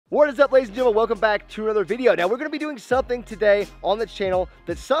What is up, ladies and gentlemen? Welcome back to another video. Now, we're going to be doing something today on the channel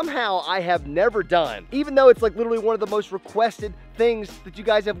that somehow I have never done, even though it's like literally one of the most requested things that you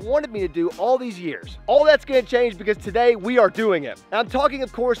guys have wanted me to do all these years. All that's going to change because today we are doing it. And I'm talking,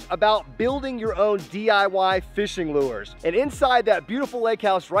 of course, about building your own DIY fishing lures. And inside that beautiful lake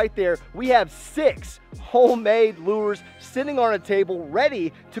house right there, we have 6 homemade lures sitting on a table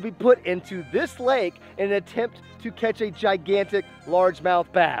ready to be put into this lake in an attempt to catch a gigantic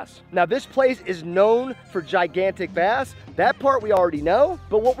largemouth bass. Now, this place is known for gigantic bass. That part we already know,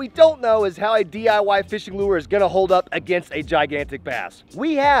 but what we don't know is how a DIY fishing lure is gonna hold up against a gigantic bass.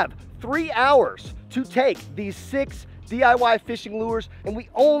 We have 3 hours to take these 6 DIY fishing lures, and we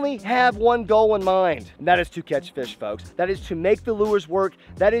only have one goal in mind, and that is to catch fish, folks. That is to make the lures work.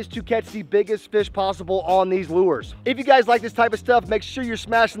 That is to catch the biggest fish possible on these lures. If you guys like this type of stuff, make sure you're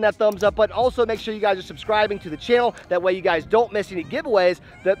smashing that thumbs up button. Also, make sure you guys are subscribing to the channel. That way you guys don't miss any giveaways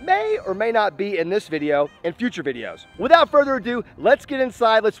that may or may not be in this video and future videos. Without further ado, let's get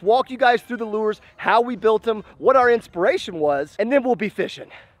inside. Let's walk you guys through the lures, how we built them, what our inspiration was, and then we'll be fishing.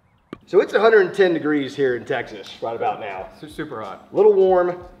 So it's 110 degrees here in Texas right about now. It's super hot. A little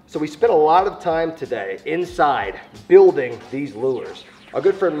warm. So we spent a lot of time today inside building these lures. Our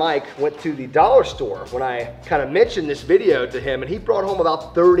good friend Mike went to the dollar store when I kind of mentioned this video to him, and he brought home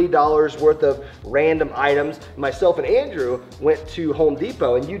about $30 worth of random items. Myself and Andrew went to Home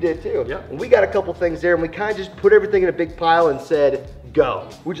Depot, and you did too. Yep. And we got a couple things there, and we kind of just put everything in a big pile and said, go.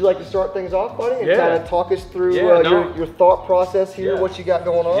 Would you like to start things off, buddy, and kind of talk us through your thought process here, what you got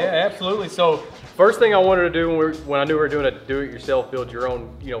going on? Yeah, absolutely. So first thing I wanted to do when I knew we were doing a do-it-yourself, build your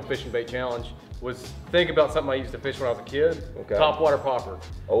own, fishing bait challenge, was think about something I used to fish when I was a kid. Okay. Topwater popper.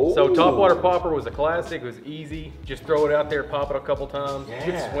 Oh. So topwater popper was a classic. It was easy. Just throw it out there, pop it a couple times. Yeah.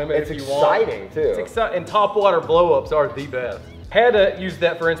 You can swim it if you want. It's exciting too. It's exciting, and topwater blow-ups are the best. Had to use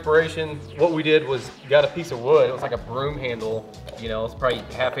that for inspiration. What we did was got a piece of wood. It was like a broom handle. It's probably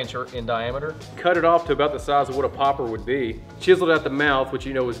 1/2 inch in diameter. Cut it off to about the size of what a popper would be. Chiseled out the mouth, which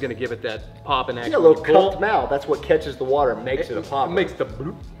was going to give it that pop and action. Yeah, a little cupped mouth. That's what catches the water and makes it a popper. It makes the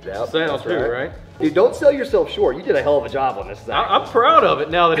bloop sound too, right? Dude, don't sell yourself short. You did a hell of a job on this thing. I'm proud of it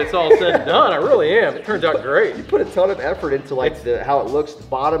now that it's all said and done. I really am. It turns out great. You put a ton of effort into how it looks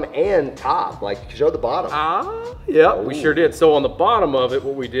bottom and top. Like, show the bottom. Yeah, we sure did. So on the bottom of it,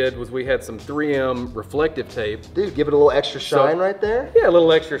 what we did was we had some 3M reflective tape. Dude, give it a little extra shine right there. Yeah, a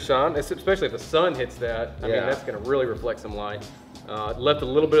little extra shine, especially if the sun hits that. I mean, that's going to really reflect some light. Left a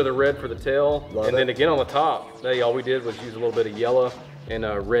little bit of the red for the tail, then again on the top, all we did was use a little bit of yellow and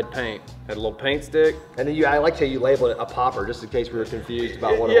red paint. Had a little paint stick. And then I like how you labeled it a popper, just in case we were confused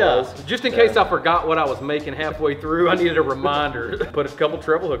about what it was. Just in case I forgot what I was making halfway through, I needed a reminder. Put a couple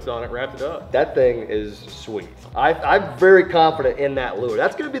treble hooks on it, wrapped it up. That thing is sweet. I'm very confident in that lure.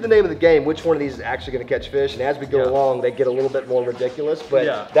 That's gonna be the name of the game, which one of these is actually gonna catch fish. And as we go along, they get a little bit more ridiculous,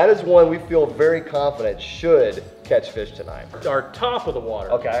 but that is one we feel very confident should catch fish tonight. Our top of the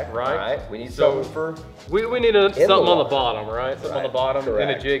water. Okay. Right? All right. We need something for... We need something on the bottom, right? Something on the bottom. Correct.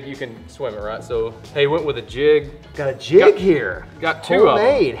 And a jig, you can swim it, right? So, hey, went with a jig. Got a jig here. Got 2 of them.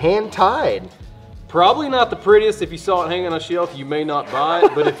 Homemade, hand-tied. Probably not the prettiest. If you saw it hanging on a shelf, you may not buy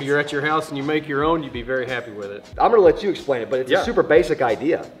it. But if you're at your house and you make your own, you'd be very happy with it. I'm gonna let you explain it, but it's a super basic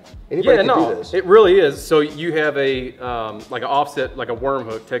idea. Anybody can do this. It really is. So you have a, like an offset, like a worm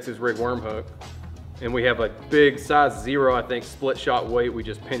hook, Texas rig worm hook. And we have a big size 0, I think, split shot weight. We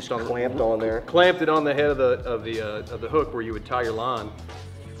just pinched on, clamped on there, clamped it on the head of the hook where you would tie your line.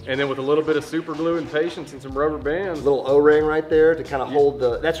 And then with a little bit of super glue and patience and some rubber bands. A little O-ring right there to kind of hold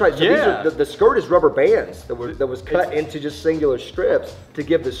the, that's right, so these are, the skirt is rubber bands that was cut into just singular strips to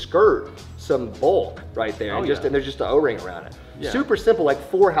give the skirt some bulk right there. And there's just an O-ring around it. Super simple, like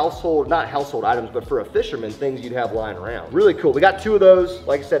 4 not household items, but for a fisherman, things you'd have lying around. Really cool. We got 2 of those.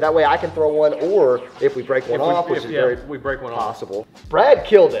 Like I said, that way I can throw one, or if we break one off, which is very possible. Brad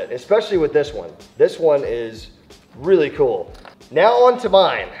killed it, especially with this one. This one is really cool. Now on to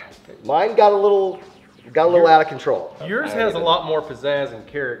mine. Mine got a little out of control. Yours has a lot more pizzazz and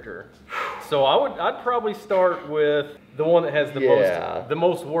character. So I'd probably start with the one that has the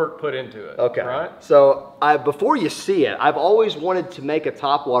most work put into it. Okay. Right? So before you see it, I've always wanted to make a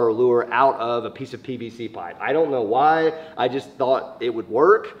topwater lure out of a piece of PVC pipe. I don't know why. I just thought it would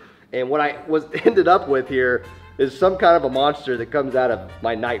work. And what I ended up with here is some kind of a monster that comes out of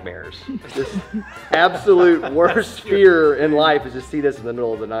my nightmares. This absolute worst fear in life is to see this in the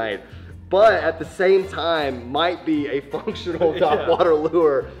middle of the night. But at the same time, might be a functional topwater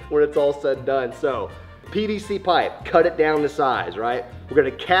lure when it's all said and done. So, PVC pipe, cut it down to size, right? We're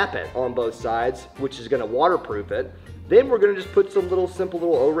gonna cap it on both sides, which is gonna waterproof it. Then we're gonna just put some simple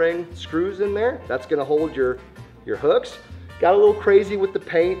little O-ring screws in there. That's gonna hold your hooks. Got a little crazy with the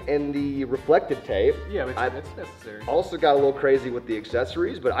paint and the reflective tape. Yeah, but it's necessary. Also got a little crazy with the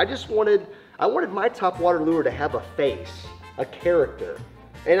accessories, but I wanted my top water lure to have a face, a character.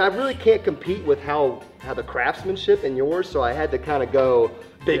 And I really can't compete with how the craftsmanship in yours, so I had to kind of go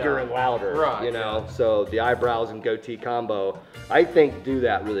bigger and louder, right, you know? So the eyebrows and goatee combo, I think do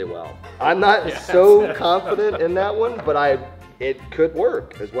that really well. I'm not so confident in that one, but it could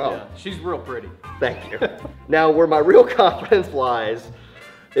work as well. Yeah, she's real pretty. Thank you. Now, where my real confidence lies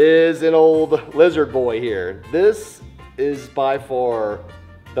is an old lizard boy here. This is by far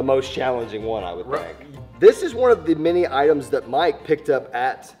the most challenging one, I would think. This is one of the many items that Mike picked up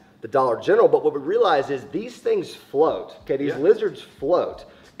at the Dollar General, but what we realized is these things float, okay? These lizards float,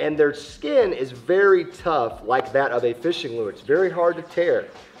 and their skin is very tough like that of a fishing lure. It's very hard to tear.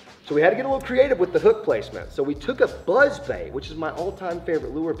 So we had to get a little creative with the hook placement. So we took a buzz bait, which is my all-time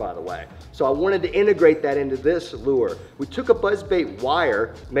favorite lure, by the way. So I wanted to integrate that into this lure. We took a buzz bait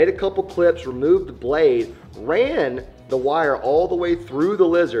wire, made a couple clips, removed the blade, ran the wire all the way through the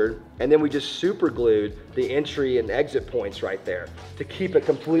lizard, and then we just super glued the entry and exit points right there to keep it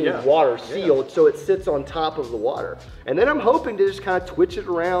completely water sealed so it sits on top of the water. And then I'm hoping to just kind of twitch it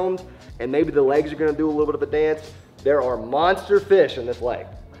around, and maybe the legs are gonna do a little bit of a dance. There are monster fish in this lake.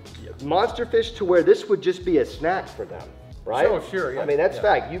 Monster fish to where this would just be a snack for them, right? Oh, sure, yeah. I mean, that's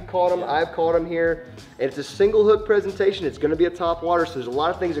fact. You've caught them, I've caught them here, and it's a single hook presentation. It's gonna be a top water, so there's a lot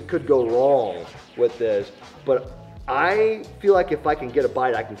of things that could go wrong with this, but I feel like if I can get a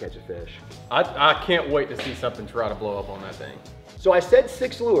bite, I can catch a fish. I can't wait to see something try to blow up on that thing. So I said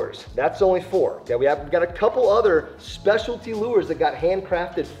 6 lures, that's only 4. Okay, we've got a couple other specialty lures that got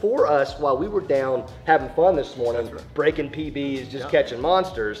handcrafted for us while we were down having fun this morning, breaking PBs, just catching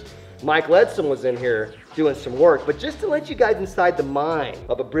monsters. Mike Ledson was in here doing some work, but just to let you guys inside the mind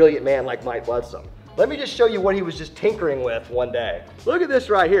of a brilliant man like Mike Ledson, let me just show you what he was just tinkering with one day. Look at this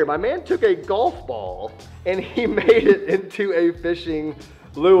right here. My man took a golf ball and he made it into a fishing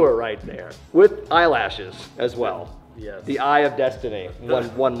lure right there with eyelashes as well. Yes. The eye of destiny,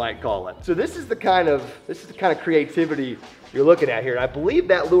 one might call it. So this is the kind of creativity you're looking at here. And I believe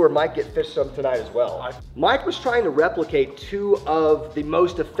that lure might get fished some tonight as well. Mike was trying to replicate 2 of the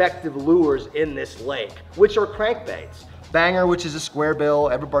most effective lures in this lake, which are crankbaits. Banger, which is a square bill,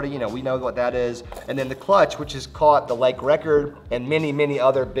 everybody, you know, we know what that is. And then the clutch, which has caught the lake record and many, many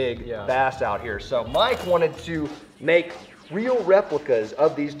other big bass out here. So Mike wanted to make real replicas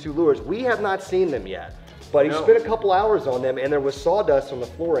of these 2 lures. We have not seen them yet. But he spent a couple hours on them, and there was sawdust on the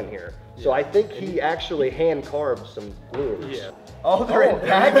floor in here. So I think he actually hand carved some lures. Yeah. Oh, they're in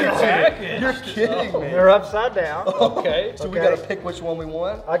packaging. You're kidding me. They're upside down. Okay. So we gotta pick which one we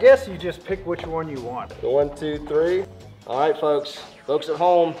want? I guess you just pick which one you want. So 1, 2, 3. All right, folks. Folks at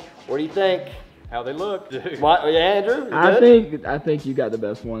home, what do you think? How they look, dude. What, Andrew? I think you got the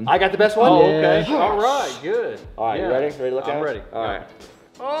best one. I got the best one? Oh, Yeah. okay. All right, good. All right, you ready? Ready to look at it? I'm ready. All right.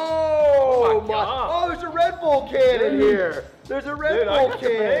 Oh, my God. Oh, there's a Red Bull can in here. There's a Red Bull I got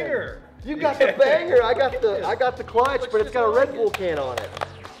can. the banger. You got the banger. I got the clutch, but it's got a Red Bull can on it.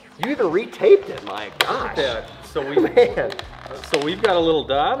 You even retaped it, my gosh. Yeah. So Man. So we've got a little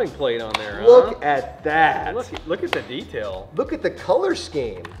diving plate on there. Look at that. Look at the detail. Look at the color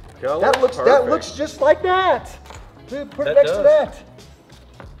scheme. Color, that looks just like that. Dude, put it next to that.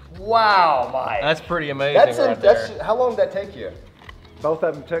 Wow, Mike. That's pretty amazing there. How long did that take you? Both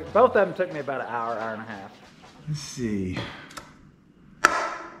of them took me about an hour, hour and a half. Let's see.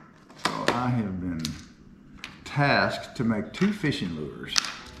 So I have been tasked to make 2 fishing lures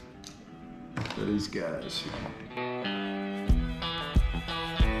for these guys.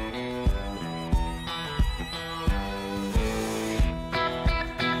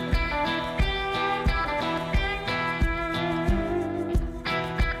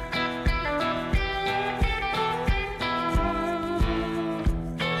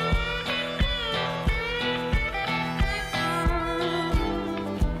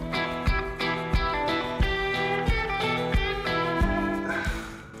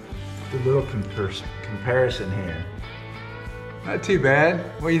 A little comparison here. Not too bad.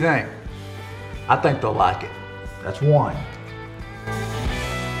 What do you think? I think they'll like it. That's 1.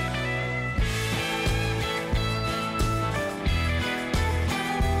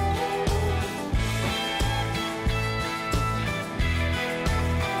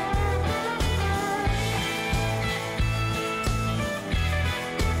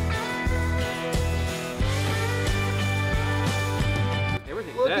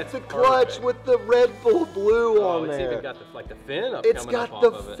 Look at the clutch with the Red Bull blue on It's there. even got the fin up. It's got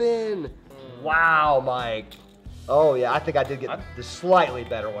the fin. Wow, Mike. Oh yeah, I think I did get the slightly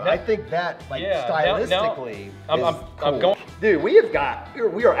better one. I think that, like, stylistically, I'm cool. going. Dude, we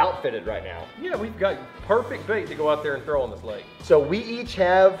are outfitted right now. Yeah, we've got perfect bait to go out there and throw on this lake. So we each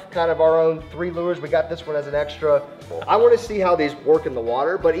have kind of our own 3 lures. We got this one as an extra. I want to see how these work in the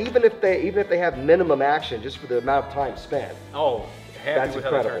water, but even if they have minimum action, just for the amount of time spent. Oh, happy That's with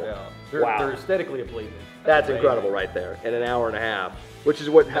how they incredible. turned out. They're aesthetically pleasing. That's incredible right there, in an hour and a half, which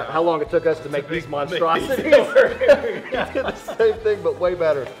is what how long it took us to make these monstrosities. We did the same thing, but way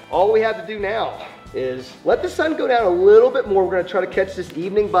better. All we have to do now is let the sun go down a little bit more. We're gonna try to catch this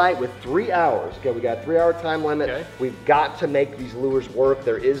evening bite with 3 hours. Okay, we got a 3-hour time limit. Okay. We've got to make these lures work.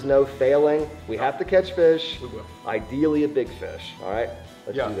 There is no failing. We have to catch fish. We will. Ideally a big fish. All right,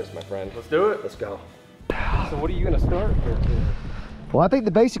 let's do this, my friend. Let's do it. Let's go. So what are you gonna start with? Well, I think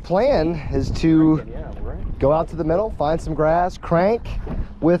the basic plan is to go out to the middle, find some grass, crank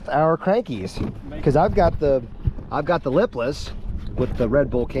with our crankies. Because I've got the lipless with the Red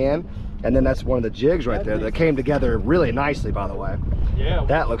Bull can, and then that's one of the jigs right there that came together really nicely, by the way. Yeah.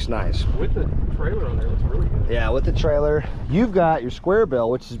 That looks nice. With the trailer on there, it looks really good. Yeah, with the trailer. You've got your square bill,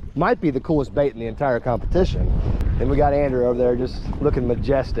 which might be the coolest bait in the entire competition. And we got Andrew over there just looking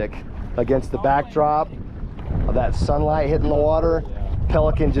majestic against the backdrop of that sunlight hitting the water.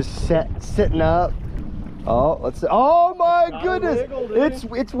 Pelican just sitting up. Oh, let's see. Oh my goodness,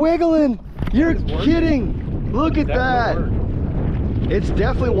 it's wiggling. You're kidding. Look at that. It's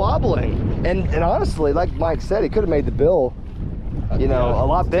definitely wobbling. And honestly, like Mike said, he could have made the bill, you know, a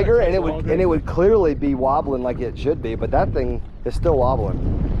lot bigger, and it would clearly be wobbling like it should be, but that thing is still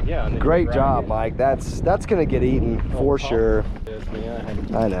wobbling. Yeah. Great job, Mike. That's gonna get eaten for sure.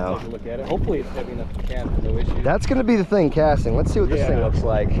 I know. Look at it. Hopefully it's heavy enough to cast, no issue. That's gonna be the thing casting. Let's see what this thing looks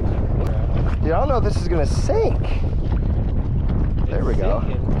like. Dude, I don't know if this is gonna sink. There we go.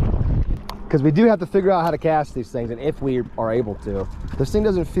 Because we do have to figure out how to cast these things, and if we are able to. This thing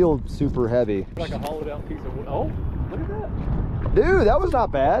doesn't feel super heavy. Like a hollowed out piece of wood. Oh, look at that. Dude, that was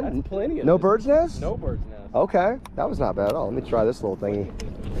not bad. That's plenty of no bird's nest? No bird's nest. Okay, that was not bad at all. Let me try this little thingy.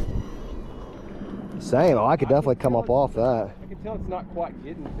 Same. Oh, I could definitely come up off that. I can tell it's not quite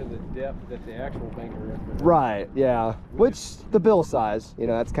getting to the depth that the actual banger is. Right, yeah. Which, the bill size, you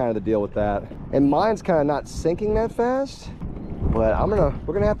know, that's kind of the deal with that. And mine's kind of not sinking that fast, but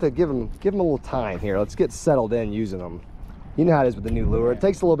we're gonna have to give him a little time here. Let's get settled in using them. You know how it is with the new lure. It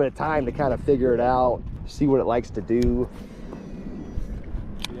takes a little bit of time to kind of figure it out, see what it likes to do.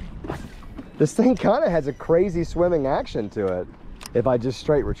 This thing kind of has a crazy swimming action to it. If I just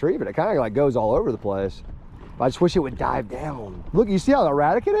straight retrieve it, it kind of like goes all over the place. I just wish it would dive down. Look, you see how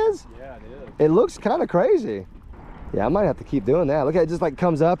erratic it is? Yeah, it is. It looks kind of crazy. Yeah, I might have to keep doing that. Look at it, just like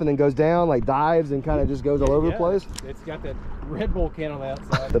comes up and then goes down, like dives and kind of just goes all over the place. It's got that Red Bull can on the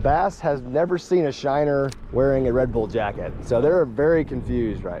outside. The bass has never seen a shiner wearing a Red Bull jacket, so they're very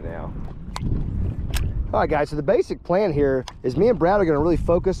confused right now. All right, guys, so the basic plan here is me and Brad are gonna really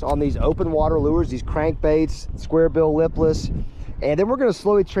focus on these open water lures, these crankbaits, square bill lipless, and then we're gonna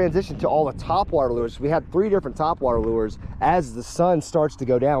slowly transition to all the topwater lures. We had 3 different topwater lures as the sun starts to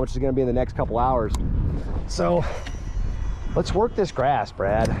go down, which is gonna be in the next couple hours. So let's work this grass,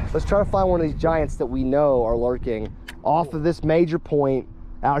 Brad. Let's try to find one of these giants that we know are lurking off of this major point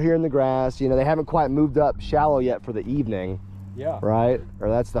out here in the grass. You know, they haven't quite moved up shallow yet for the evening. Yeah. Right? Or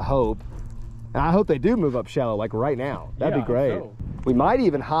that's the hope. And I hope they do move up shallow, like right now. That'd be great. So. We might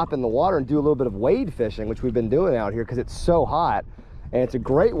even hop in the water and do a little bit of wade fishing, which we've been doing out here because it's so hot. And it's a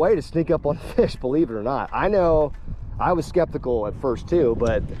great way to sneak up on fish, believe it or not. I know I was skeptical at first too,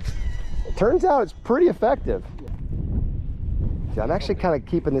 but it turns out it's pretty effective. See, I'm actually kind of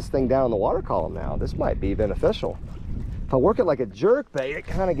keeping this thing down in the water column now. This might be beneficial. If I work it like a jerk bait, it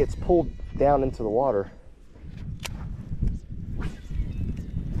kind of gets pulled down into the water.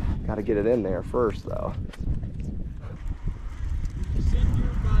 Got to get it in there first, though.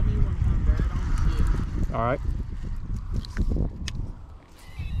 All right.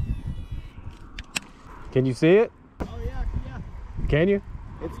 Can you see it? Oh yeah, yeah. Can you?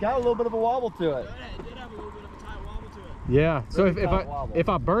 It's got a little bit of a wobble to it. It did have a little bit of a tight wobble to it. Yeah. So if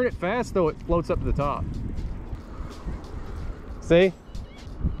I burn it fast, though, it floats up to the top. See?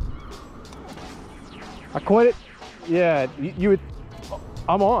 I quit it. Yeah. You would.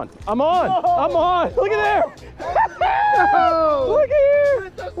 I'm on. I'm on. Oh, I'm on. Look at there. Oh, look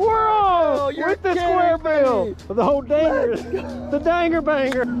at here. We're on with the square bill. The whole danger. The danger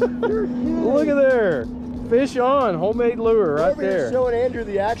banger. Look at there. Fish on, homemade lure right We're there. showing Andrew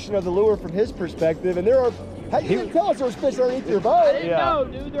the action of the lure from his perspective, and there are. Hey, you didn't tell us there was fish underneath your boat. No,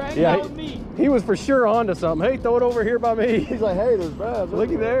 dude, they're hanging out with me. He was for sure onto something. Hey, throw it over here by me. He's like, hey, there's bass.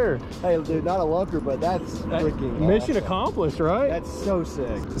 Looky there. Hey, dude, not a lunker, but that's freaking Mission awesome. accomplished, right? That's so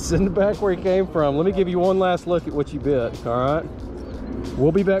sick. Send it back where he came from. Let me give you one last look at what you bit, all right?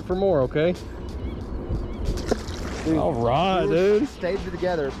 We'll be back for more, okay? Dude, all right, dude. Stayed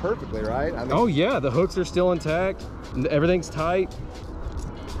together perfectly, right? I mean, Oh yeah, the hooks are still intact. Everything's tight.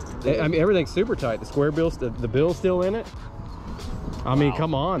 I mean, everything's super tight. The square bill's, the bill's still in it. I mean,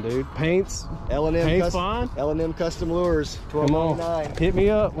 come on, dude. Paint's fine. L&M Custom Lures, Come on, $12.99. hit me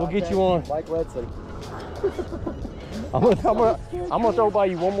up. We'll get you on. Mike Letson. I'm gonna throw by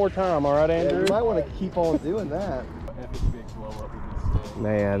you one more time, all right, Yeah, Andrew? you might want to keep on doing that.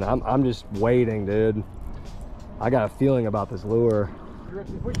 Man, I'm just waiting, dude. I got a feeling about this lure. If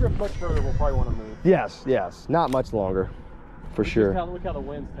we drift much further, we'll probably want to move. Yes, not much longer, for sure. Look how the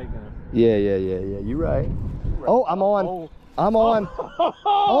wind's taking us. Yeah. You're right. Oh, I'm on. I'm on.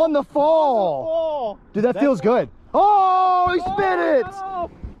 On the fall. Dude, that feels good. Oh, he spit it.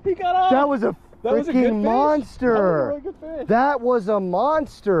 He got off. That was a freaking monster. That was a really good fish. That was a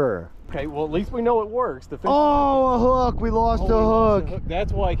monster. Okay, well, at least we know it works. The fish Oh, a hook. We lost a hook.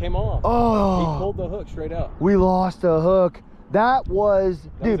 That's why it came off. Oh. He pulled the hook straight out. We lost a hook. That was,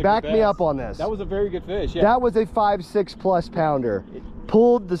 That dude, was a back good me bass. up on this. That was a very good fish, yeah. That was a 5-6 plus pounder.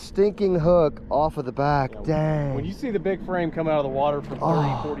 Pulled the stinking hook off of the back. Dang. When you see the big frame come out of the water from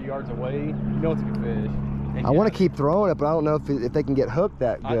 30, 40 yards away, you know it's a good fish. And I want to keep throwing it, but I don't know if they can get hooked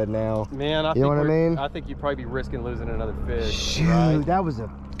that good now. Man, You know what I mean? I think you'd probably be risking losing another fish. Shoot, right? that was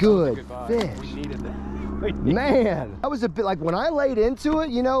a good bite. fish. We needed that. Man, that was a bit like when I laid into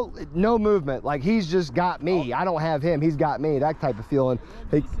it, you know, no movement. Like he's just got me. I don't have him. He's got me. That type of feeling.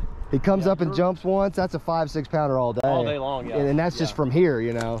 He comes up and jumps once. That's a 5-6 pounder all day. All day long, yeah. And that's just from here,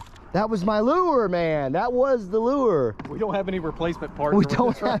 you know. That was my lure, man. That was the lure. We don't have any replacement parts. We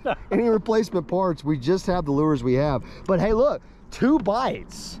don't have any replacement parts. We just have the lures we have. But hey, look, 2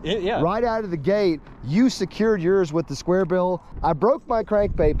 bites. Yeah. Right out of the gate. You secured yours with the square bill. I broke my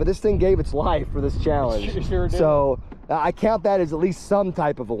crankbait, but this thing gave its life for this challenge. Sure did. So I count that as at least some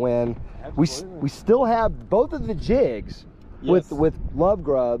type of a win. We still have both of the jigs with love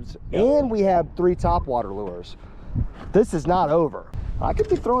grubs, and we have 3 topwater lures. This is not over. I could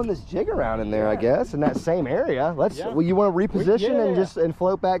be throwing this jig around in there, I guess, in that same area. Well, you want to reposition and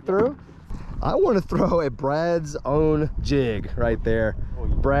float back through? I want to throw a Brad's own jig right there.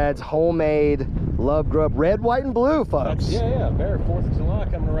 Brad's homemade love grub, red, white, and blue, folks. Yeah, Bear, 4th of July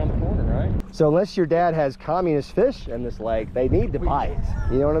coming around the corner, right? So unless your dad has communist fish in this lake, they need to bite.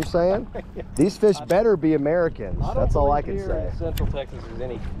 You know what I'm saying? These fish better be Americans. That's all I can say. In Central Texas, there's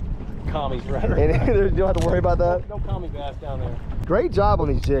any commies right around. And you don't have to worry about that? No commie bass down there. Great job on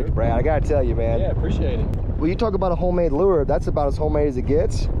these jigs, Brad. I gotta tell you, man. Yeah, appreciate it. Well, you talk about a homemade lure, that's about as homemade as it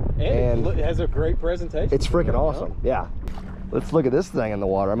gets. And it has a great presentation. It's freaking awesome. Yeah. Let's look at this thing in the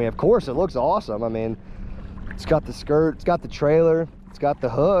water. I mean, of course it looks awesome. I mean, it's got the skirt, it's got the trailer, it's got the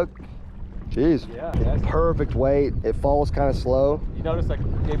hook. Jeez. Yeah. Perfect weight. It falls kind of slow. You notice I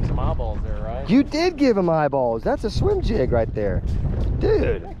gave him some eyeballs there, right? You did give him eyeballs. That's a swim jig right there.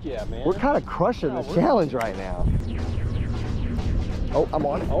 Dude. Heck yeah, man. We're kind of crushing this challenge right now. Oh, I'm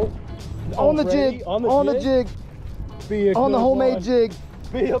on it. Oh. On the jig. On the jig. On the homemade jig.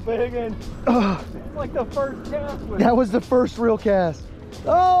 Be a big one. It's like the first cast. That was the first real cast.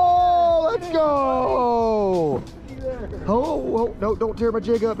 Oh, let's go. Oh, no, don't tear my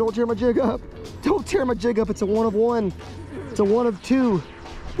jig up. Don't tear my jig up. Don't tear my jig up. It's a 1 of 1. It's a 1 of 2.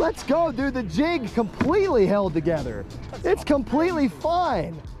 Let's go, dude. The jig completely held together. It's completely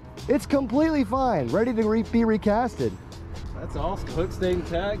fine. It's completely fine. Ready to be recasted. That's awesome. Hook stayed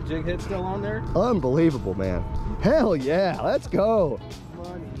intact. Jig head still on there. Unbelievable, man. Hell yeah. Let's go.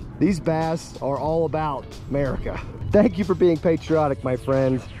 These bass are all about America. Thank you for being patriotic, my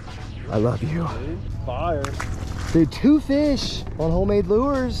friend. I love you. Fire. Dude, 2 fish on homemade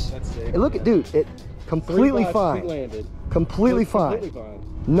lures. That's sick. Hey, look at, dude, it completely fine. Completely fine.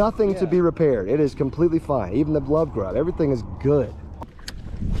 Nothing to be repaired. It is completely fine. Even the love grub, everything is good.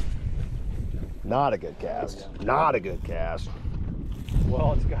 Not a good cast. Not a good cast.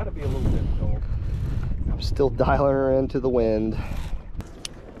 Well, it's got to be a little difficult. I'm still dialing her into the wind.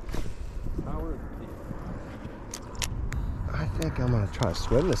 I think I'm gonna try to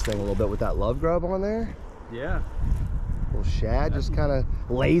swim this thing a little bit with that love grub on there. Yeah. Little shad just kind of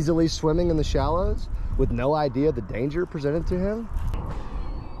lazily swimming in the shallows with no idea of the danger presented to him.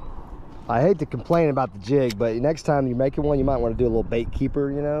 I hate to complain about the jig, but next time you're making one, you might want to do a little bait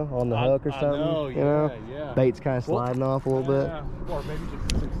keeper, you know, on the hook or something. I know, you know? Yeah. Bait's kind of sliding off a little bit. Or maybe just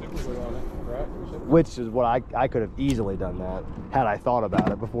put some super glue on it, right? Which is what I could have easily done that had I thought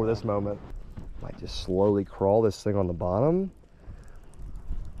about it before this moment. Might just slowly crawl this thing on the bottom.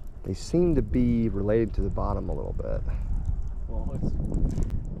 They seem to be related to the bottom a little bit. Well,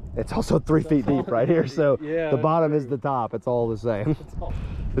 it's also 3 feet deep right here, so the bottom is the top. It's all the same.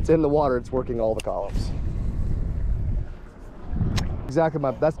 If it's in the water, it's working all the columns. Exactly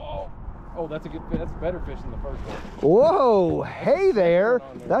that's. Oh, that's a good fish. That's better fish than the first one. Whoa, hey there.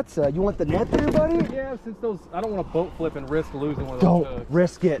 That's you want the net there, buddy? Yeah, since those, I don't want to boat flip and risk losing one of those. Don't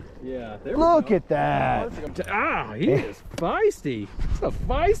risk it. Yeah, look at that. Ah, he is feisty. It's a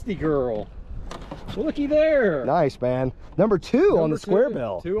feisty girl. Looky there. Nice, man. Number 2 on the square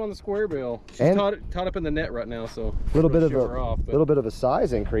bill. 2 on the square bill. She's caught up in the net right now, so a little bit of a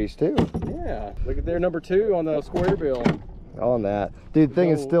size increase too. Yeah, look at there, number 2 on the square bill. On that, dude, thing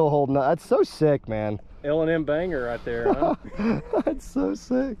is still holding up. That's so sick, man. L&M banger right there, huh? That's so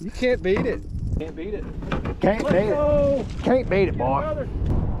sick. You can't beat it. Can't beat it. Can't beat it. Can't beat it, boy.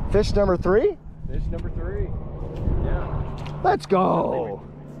 Fish number 3. Fish number 3. Yeah. Let's go.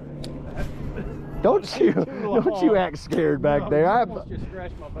 Don't you act scared back there. I almost just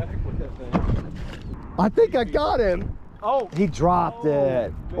scratched my back with that thing. I think I got him. Oh, he dropped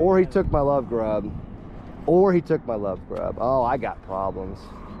it, man. Or he took my love grub. Oh, I got problems.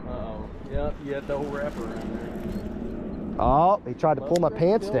 Uh-oh. Yeah, you had the whole wrapper around there. Oh, he tried to pull my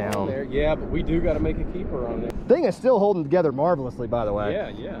pants down. Yeah, but we do got to make a keeper on there. Thing is still holding together marvelously, by the way.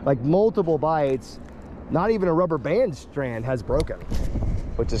 Yeah. Like multiple bites, not even a rubber band strand has broken,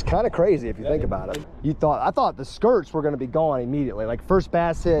 which is kind of crazy if you think about it. I thought the skirts were going to be gone immediately. Like first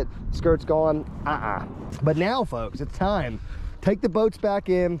bass hit, skirts gone. But now, folks, it's time. Take the boats back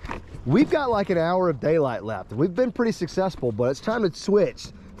in. We've got like an hour of daylight left. We've been pretty successful, but it's time to switch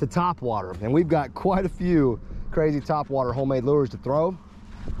to topwater. And we've got quite a few crazy topwater homemade lures to throw.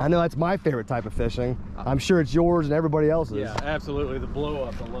 I know that's my favorite type of fishing. I'm sure it's yours and everybody else's. Yeah, absolutely. The blow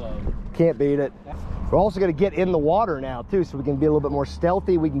up, I love. Can't beat it. We're also going to get in the water now too, so we can be a little bit more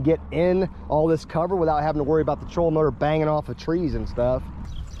stealthy. We can get in all this cover without having to worry about the trolling motor banging off of trees and stuff.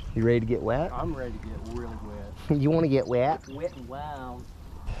 You ready to get wet? I'm ready to get really wet. You want to get wet? Wet and wild.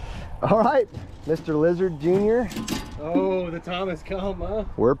 All right, Mr. Lizard Jr. Oh, the time has come, huh?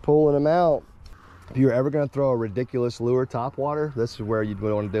 We're pulling him out. If you're ever going to throw a ridiculous lure topwater, this is where you'd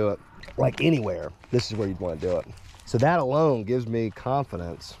want to do it. Like anywhere, this is where you'd want to do it. So that alone gives me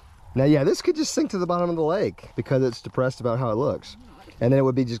confidence. Now, yeah, this could just sink to the bottom of the lake because it's depressed about how it looks. And then it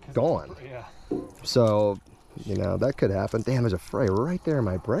would be just gone. Yeah. So, you know, that could happen. Damn, there's a fray right there in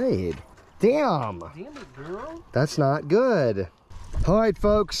my braid. Damn. Damn it, girl. That's not good. All right,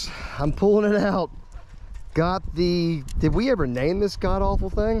 folks, I'm pulling it out. Did we ever name this god-awful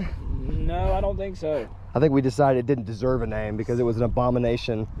thing? No, I don't think so. I think we decided it didn't deserve a name because it was an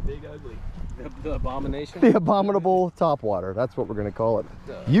abomination. The big ugly. The abomination? The abominable topwater. That's what we're going to call it.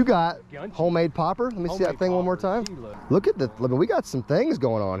 You got homemade popper. Let me see that thing one more time. Look at the, we got some things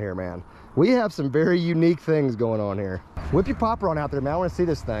going on here, man. We have some very unique things going on here. Whip your popper on out there, man. I want to see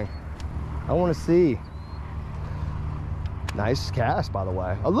this thing. I want to see. Nice cast, by the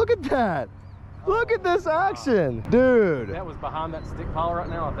way. Oh, look at that. Look at this action. Dude. If that was behind that stick pile right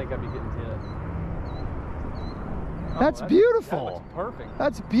now, I think I'd be getting hit. That's beautiful. That looks perfect.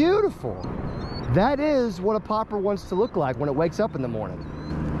 That's beautiful. That is what a popper wants to look like when it wakes up in the morning.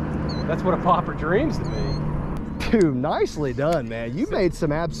 That's what a popper dreams to be. Dude, nicely done, man. You made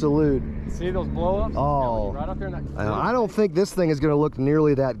some absolute... See those blow-ups? Oh. Right up there in that... I don't think this thing is going to look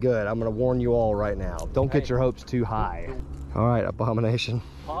nearly that good. I'm going to warn you all right now. Don't get your hopes too high. All right, abomination.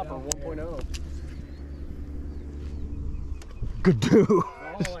 Popper 1.0. Gadoo.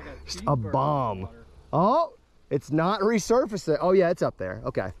 Oh, like Just a bomb. Oh, it's not resurfacing. Oh yeah, it's up there.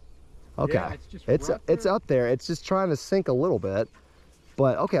 Okay. Okay. Yeah, it's up there. It's just trying to sink a little bit.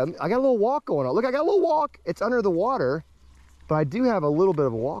 But okay, I got a little walk going on. Look, I got a little walk. It's under the water, but I do have a little bit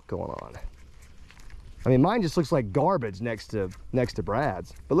of a walk going on. I mean, mine just looks like garbage next to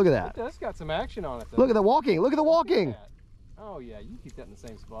Brad's. But look at that. That's got some action on it though. Look at the walking. Look at the walking. Oh yeah, you keep that in the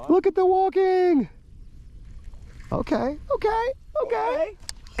same spot. Look at the walking. Okay, okay, okay.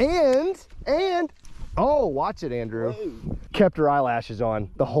 And, oh, watch it, Andrew. Whoa. Kept her eyelashes on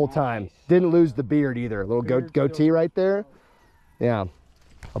the whole time. Didn't lose the beard either. A little goatee right there. Yeah,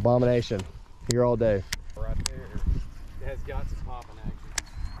 abomination. Here all day. Right there. It has got some popping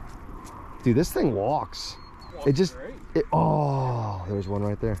action. Dude, this thing walks. Oh, there's one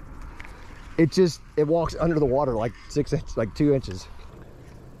right there. It walks under the water like 6 inches, like 2 inches.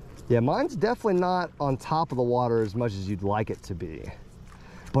 Yeah, mine's definitely not on top of the water as much as you'd like it to be.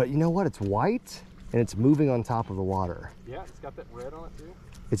 But you know what? It's white and it's moving on top of the water. Yeah, it's got that red on it too.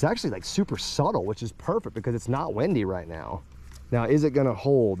 It's actually like super subtle, which is perfect because it's not windy right now. Now, is it gonna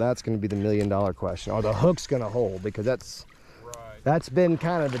hold? That's gonna be the $1,000,000 question. Are the hooks gonna hold? Because that's been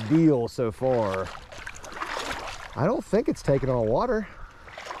kind of the deal so far. I don't think it's taking on water.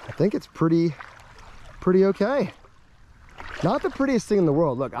 I think it's pretty okay. Not the prettiest thing in the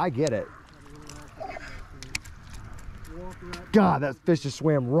world. Look, I get it. God, that fish just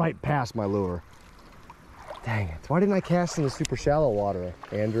swam right past my lure. Dang it. Why didn't I cast in the super shallow water,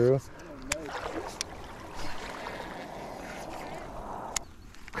 Andrew?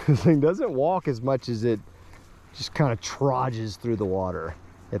 This thing doesn't walk as much as it just kind of trudges through the water,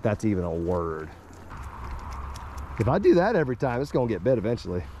 if that's even a word. If I do that every time, it's gonna get bit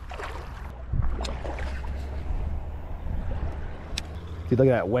eventually. Dude, look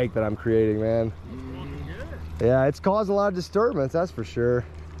at that wake that I'm creating, man. Yeah, it's causing a lot of disturbance, that's for sure.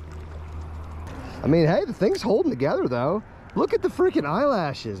 I mean, hey, the thing's holding together though. Look at the freaking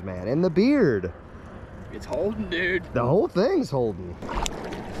eyelashes, man, and the beard. It's holding, dude. The whole thing's holding.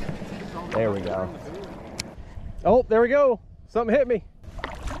 There we go. Oh, there we go. Something hit me.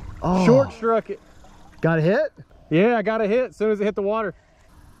 Oh, Short struck it. got a hit? Yeah, I got a hit as soon as it hit the water.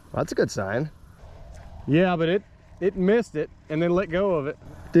 Well, that's a good sign. Yeah, but it missed it and then let go of it.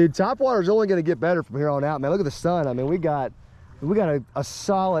 Dude, topwater's only gonna get better from here on out, man. Look at the sun. I mean, we got a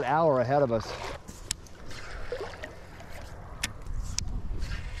solid hour ahead of us.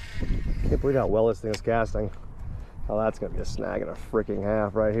 Can't believe how well this thing is casting. Oh, that's gonna be a snag and a freaking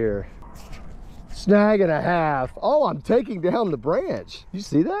half right here. Snag and a half. Oh, I'm taking down the branch. You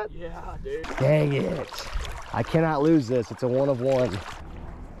see that? Yeah, dude. Dang it. I cannot lose this. It's a 1 of 1.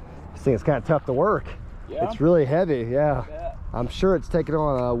 This thing is kind of tough to work. Yeah. It's really heavy, yeah. Yeah. I'm sure it's taking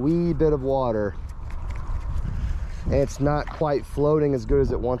on a wee bit of water. And it's not quite floating as good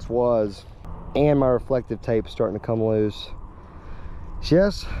as it once was. And my reflective tape's starting to come loose.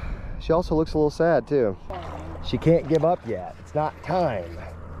 Yes, she also looks a little sad too. She can't give up yet. It's not time.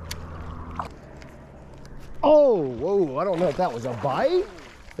 Oh, whoa, I don't know if that was a bite.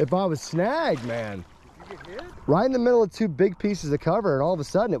 If I was snagged, man. Did you get hit? Right in the middle of 2 big pieces of cover, and all of a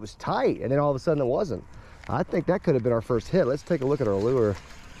sudden it was tight, and then all of a sudden it wasn't. I think that could have been our first hit. Let's take a look at our lure.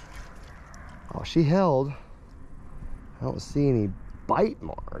 Oh, she held. I don't see any bite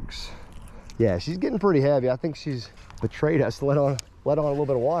marks. Yeah, she's getting pretty heavy. I think she's betrayed us, let on a little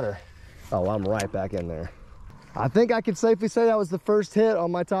bit of water. Oh, I'm right back in there. I think I can safely say that was the first hit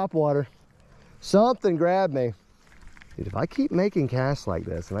on my top water. Something grabbed me. Dude, if I keep making casts like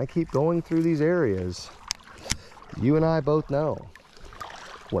this and I keep going through these areas, you and I both know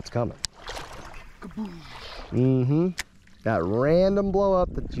what's coming. Mm-hmm. That random blow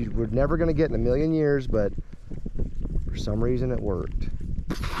up that you were never gonna get in a million years, but for some reason it worked.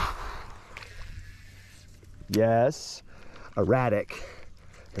 Yes, erratic.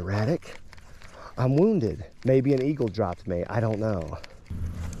 Erratic? I'm wounded. Maybe an eagle dropped me, I don't know.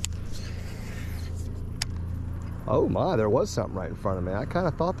 Oh my, there was something right in front of me. I kind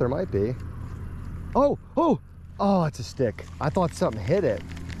of thought there might be. Oh, it's a stick. I thought something hit it.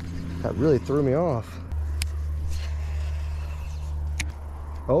 That really threw me off.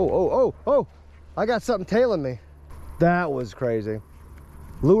 Oh, I got something tailing me. That was crazy.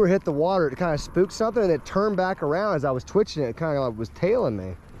 Lure hit the water, it kind of spooked something and it turned back around as I was twitching it. It kind of like was tailing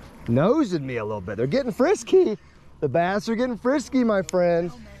me. Nosing me a little bit. They're getting frisky. The bass are getting frisky, my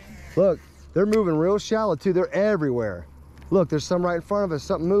friend. Look. They're moving real shallow too. They're everywhere. Look, there's some right in front of us.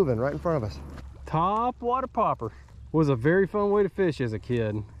 Something moving right in front of us. Top water popper was a very fun way to fish as a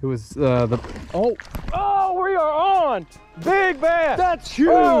kid. It was oh, we are on big bass. That's huge.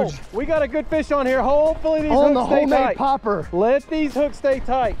 Oh, we got a good fish on here. Hopefully these on the hooks stay homemade tight. popper. Let these hooks stay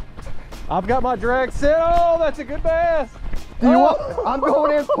tight. I've got my drag set. Oh, that's a good bass. Do you want? I'm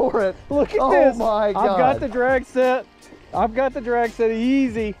going in for it. Look at this. Oh my God. I've got the drag set. I've got the drag set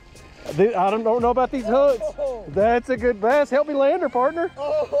easy. I don't know about these hooks. That's a good bass. Help me land her, partner.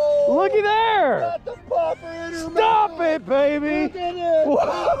 Oh, looky there. got the popper in her Stop mouth. it, baby. Look at it.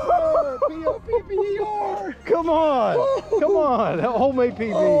 Popper. P-O-P-P-E-R. Come on. Come on. Homemade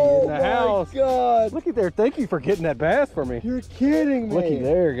PB Oh in the house. my God. Look at there. Thank you for getting that bass for me. You're kidding me. Looky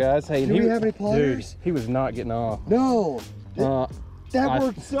there, guys. Hey, Do we have any pliers? Dude, he was not getting off. No. That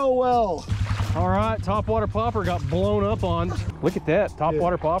worked so well. All right, top water popper got blown up on. Look at that, top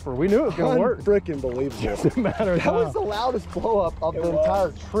water popper. We knew it was gonna work. Freaking believable. Just a matter of That time. was the loudest blow up of the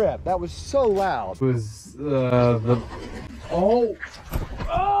entire trip. That was so loud. It was oh!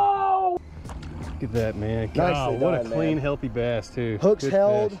 Look at that, man. God, Nicely what done, a clean, man. healthy bass too. Hooks Good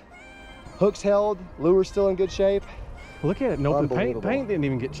held. fish. Hook's held, lure's still in good shape. Look at it. Nope, the paint didn't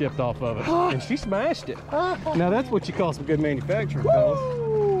even get chipped off of it. And she smashed it. Now that's what you call some good manufacturing, fellas.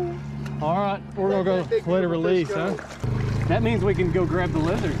 All right, we're gonna go let it release, huh? That means we can go grab the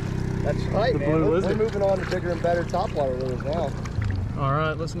lizard. That's right, The man. blue We're lizard. moving on to bigger and better topwater lures now. All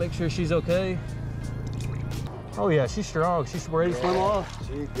right, let's make sure she's okay. Oh yeah, she's strong. She's ready to swim off.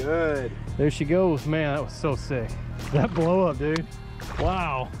 She good. There she goes. Man, that was so sick. That blow up, dude.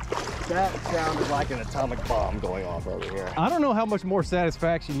 Wow. That sounded like an atomic bomb going off over here. I don't know how much more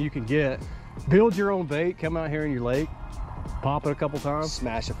satisfaction you can get. Build your own bait, come out here in your lake, pop it a couple times.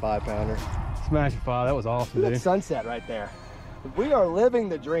 Smash a 5-pounder. Smash a 5, that was awesome, Look at dude. that sunset right there. We are living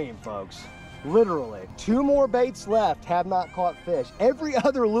the dream, folks. Literally. 2 more baits left have not caught fish. Every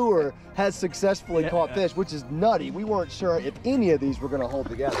other lure has successfully caught fish, which is nutty. We weren't sure if any of these were gonna hold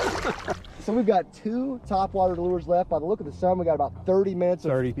together. So we've got 2 topwater lures left. By the look of the sun, we got about 30 minutes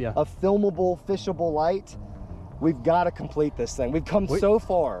of filmable, fishable light. We've got to complete this thing. We've come so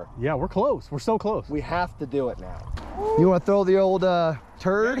far. Yeah, we're close. We're so close. We have to do it now. You want to throw the old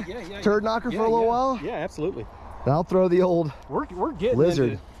turd knocker for a little while? Yeah, absolutely. And I'll throw the old We're getting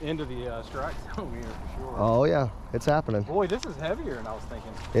lizard into the strike zone here for sure. Oh yeah, it's happening. Boy, this is heavier than I was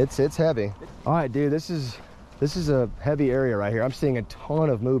thinking. It's heavy. All right, dude, this is a heavy area right here. I'm seeing a ton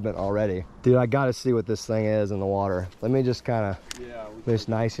of movement already. Dude, I got to see what this thing is in the water. Let me just kind of this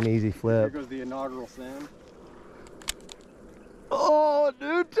nice and easy flip. Here goes the inaugural send. Oh,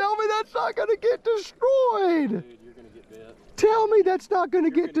 dude, tell me that's not gonna get destroyed. Dude, you're gonna get bit. Tell me that's not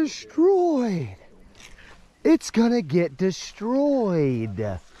gonna get destroyed. It's gonna get destroyed.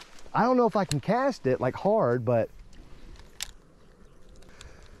 I don't know if I can cast it like hard, but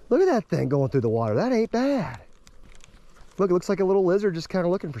look at that thing going through the water. That ain't bad. Look, it looks like a little lizard just kind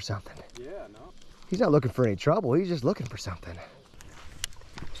of looking for something. Yeah, no. He's not looking for any trouble. He's just looking for something.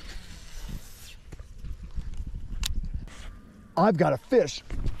 I've got a fish.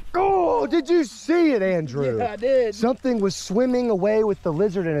 Oh, did you see it, Andrew? Yeah, I did. Something was swimming away with the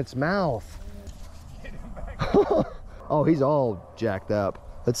lizard in its mouth. Oh, he's all jacked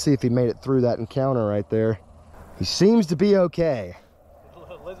up. Let's see if he made it through that encounter right there. He seems to be okay. Is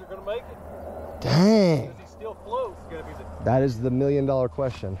the lizard gonna make it? Dang. Does he still float? It's gonna be the... That is the million-dollar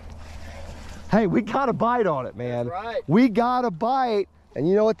question. Hey, we got a bite on it, man. That's right. We got a bite. And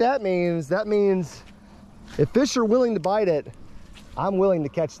you know what that means? That means if fish are willing to bite it, I'm willing to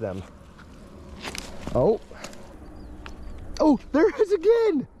catch them. Oh. Oh, there it is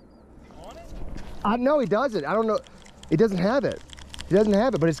again. On it? No, he doesn't. I don't know. He doesn't have it. He doesn't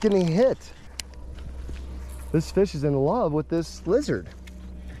have it, but it's getting hit. This fish is in love with this lizard.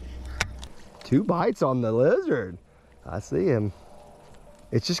 2 bites on the lizard. I see him.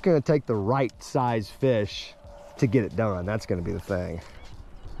 It's just gonna take the right size fish to get it done. That's gonna be the thing.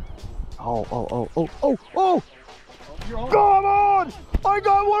 Oh, oh, oh, oh, oh, oh! Come on! I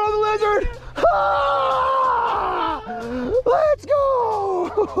got one on the lizard! Ah! Let's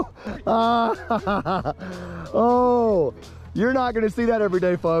go! Oh, you're not gonna see that every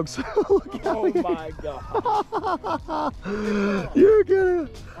day, folks. Look at me. My God. You're gonna...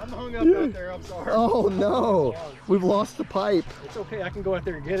 I'm hung up out there, I'm sorry. Oh no, we've lost the pipe. It's okay, I can go out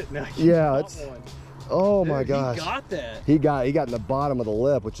there and get it now. Yeah, Got it's... one. Oh Dude, my gosh. He got that. He got in the bottom of the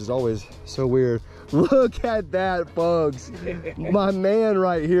lip, which is always so weird. Look at that, folks. My man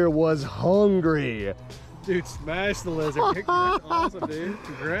right here was hungry. Dude, smash the lizard. That's awesome, dude.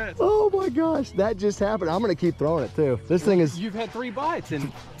 Congrats. Oh my gosh, that just happened. I'm gonna keep throwing it too. This thing is You've had 3 bites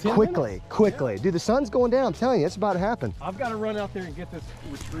in 10 quickly. Dude, the sun's going down. I'm telling you, it's about to happen. I've got to run out there and get this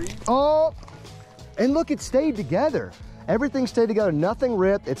retrieved. Oh, and look, it stayed together. Everything stayed together, nothing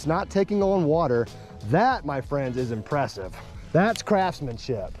ripped. It's not taking on water. That, my friends, is impressive. That's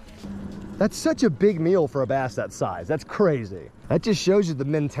craftsmanship. That's such a big meal for a bass that size. That's crazy. That just shows you the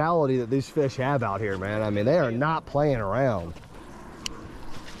mentality that these fish have out here, man. I mean, they are not playing around.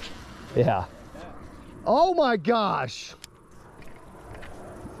 Yeah. Oh my gosh.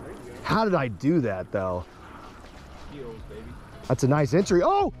 How did I do that though? That's a nice entry.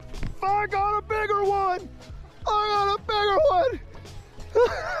 Oh, I got a bigger one. I got a bigger one.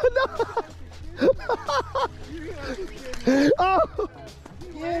 No. Oh.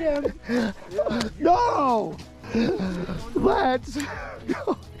 Get him. No! Let's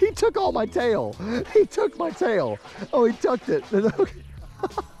go. He took all my tail. He took my tail. Oh, he tucked it.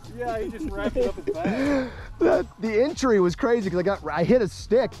 Yeah, he just wrapped it up his back. The entry was crazy because I hit a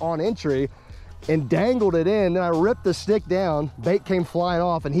stick on entry and dangled it in. Then I ripped the stick down. Bait came flying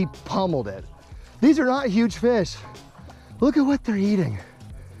off and he pummeled it. These are not huge fish. Look at what they're eating.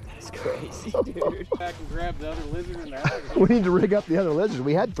 crazy, dude. Back and grab the other lizard and the alligator. We need to rig up the other lizards.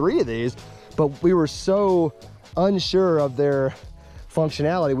 We had 3 of these, but we were so unsure of their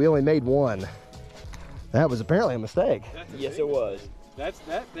functionality, we only made 1. That was apparently a mistake. Yes, it was. That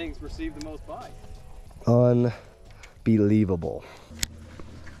thing's received the most bites. Unbelievable.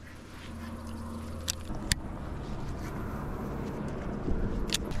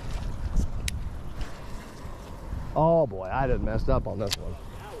 Oh boy, I done messed up on this one.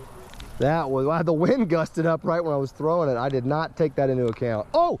 That was, I had the wind gusted up right when I was throwing it. I did not take that into account.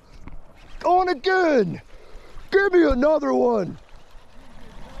 Oh, on again. Give me another one.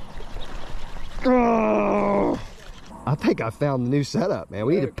 Oh, I think I found the new setup, man.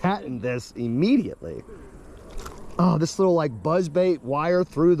 We need to patent this immediately. Oh, this little like buzz bait wire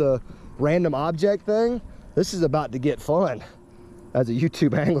through the random object thing. This is about to get fun. As a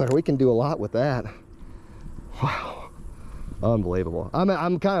YouTube angler, we can do a lot with that. Wow, unbelievable.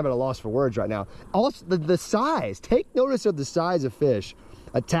 I'm kind of at a loss for words right now. Also, the size, take notice of the size of fish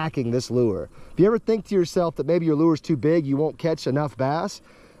attacking this lure. If you ever think to yourself that maybe your lure's too big, you won't catch enough bass,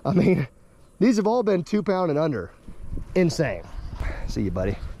 I mean, these have all been 2 pound and under. Insane. See you,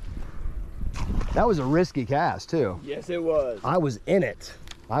 buddy. That was a risky cast too. Yes, it was. I was in it.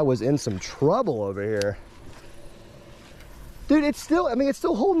 I was in some trouble over here. Dude, it's still, I mean, it's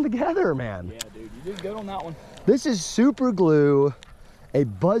still holding together, man. Yeah, dude, you did good on that one. This is super glue, a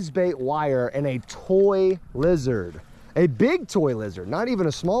buzzbait wire, and a toy lizard. A big toy lizard, not even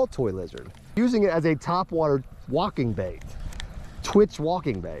a small toy lizard. Using it as a topwater walking bait, twitch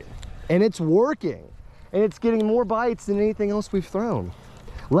walking bait. And it's working. And it's getting more bites than anything else we've thrown.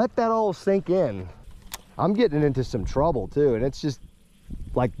 Let that all sink in. I'm getting into some trouble too, and it's just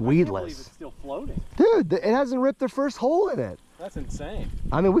like weedless. I can't believe it's still floating. Dude, it hasn't ripped the first hole in it. That's insane.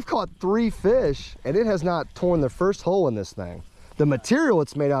 I mean, we've caught 3 fish and it has not torn the first hole in this thing. The material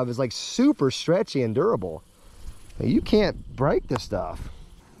it's made of is like super stretchy and durable. You can't break this stuff.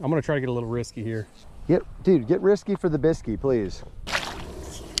 I'm gonna try to get a little risky here. Dude, get risky for the biscuit, please.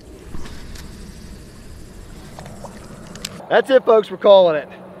 That's it, folks, we're calling it.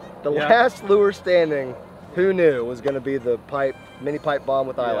 The last lure standing, who knew, was gonna be the mini pipe bomb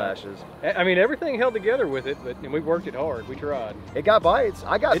with eyelashes. I mean, everything held together with it, and we worked it hard. We tried. It got bites.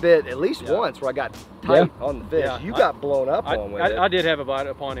 I got bit at least once where I got tight on the fish. Yeah. You got blown up on with it. I did have a bite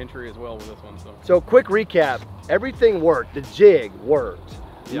upon entry as well with this one. So quick recap, everything worked. The jig worked.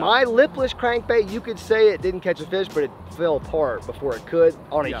 Yeah. My lipless crankbait, you could say it didn't catch a fish, but it fell apart before it could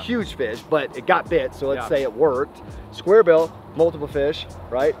on a huge fish, but it got bit, so let's say it worked. Square bill, multiple fish,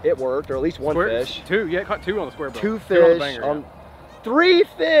 right? It worked, or at least one fish. 2, yeah, caught 2 on the square bill. 2 fish on 3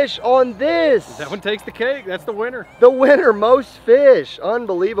 fish on this. That one takes the cake. That's the winner. The winner, most fish.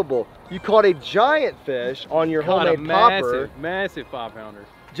 Unbelievable. You caught a giant fish on your homemade popper. Massive 5-pounder.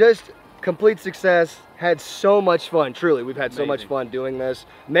 Just complete success. Had so much fun. Truly, we've had so much fun doing this.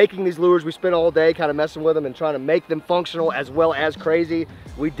 Making these lures, we spent all day kind of messing with them and trying to make them functional as well as crazy.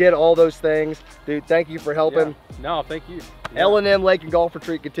 We did all those things. Dude, thank you for helping. Yeah. No, thank you. L&M Lake and Golf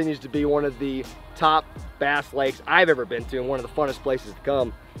Retreat continues to be one of the top bass lakes I've ever been to and one of the funnest places to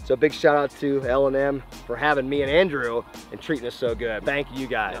come. So big shout out to L&M for having me and Andrew and treating us so good. Thank you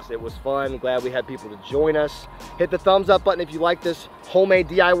guys. It was fun. Glad we had people to join us. Hit the thumbs up button if you like this homemade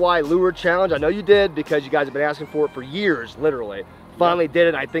DIY lure challenge. I know you did because you guys have been asking for it for years, literally. Finally did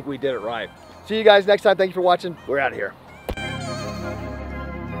it. I think we did it right. See you guys next time. Thank you for watching. We're out of here.